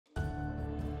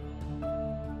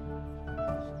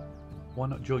why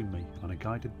not join me on a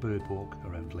guided bird walk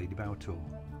around Ladybower Tor?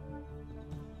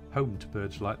 Home to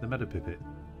birds like the meadow pipit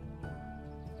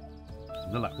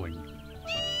and the lapwing.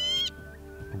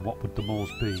 And what would the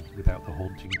moors be without the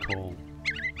haunting call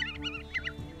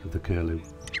of the curlew?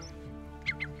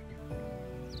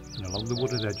 And along the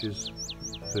wooded edges,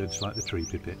 birds like the tree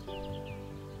pipit.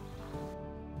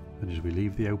 And as we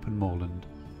leave the open moorland,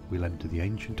 we'll enter the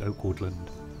ancient oak woodland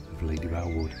of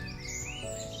Ladybower Wood.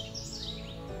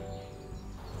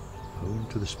 Home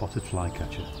to the spotted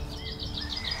flycatcher,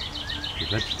 the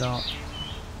redstart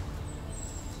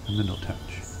and the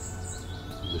nuthatch,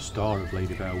 and the star of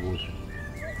Ladybower Wood,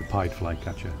 the pied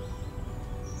flycatcher.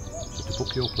 So to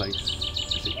book your place,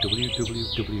 visit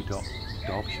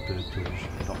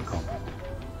www.derbyshirebirdtours.com,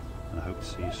 and I hope to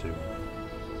see you soon.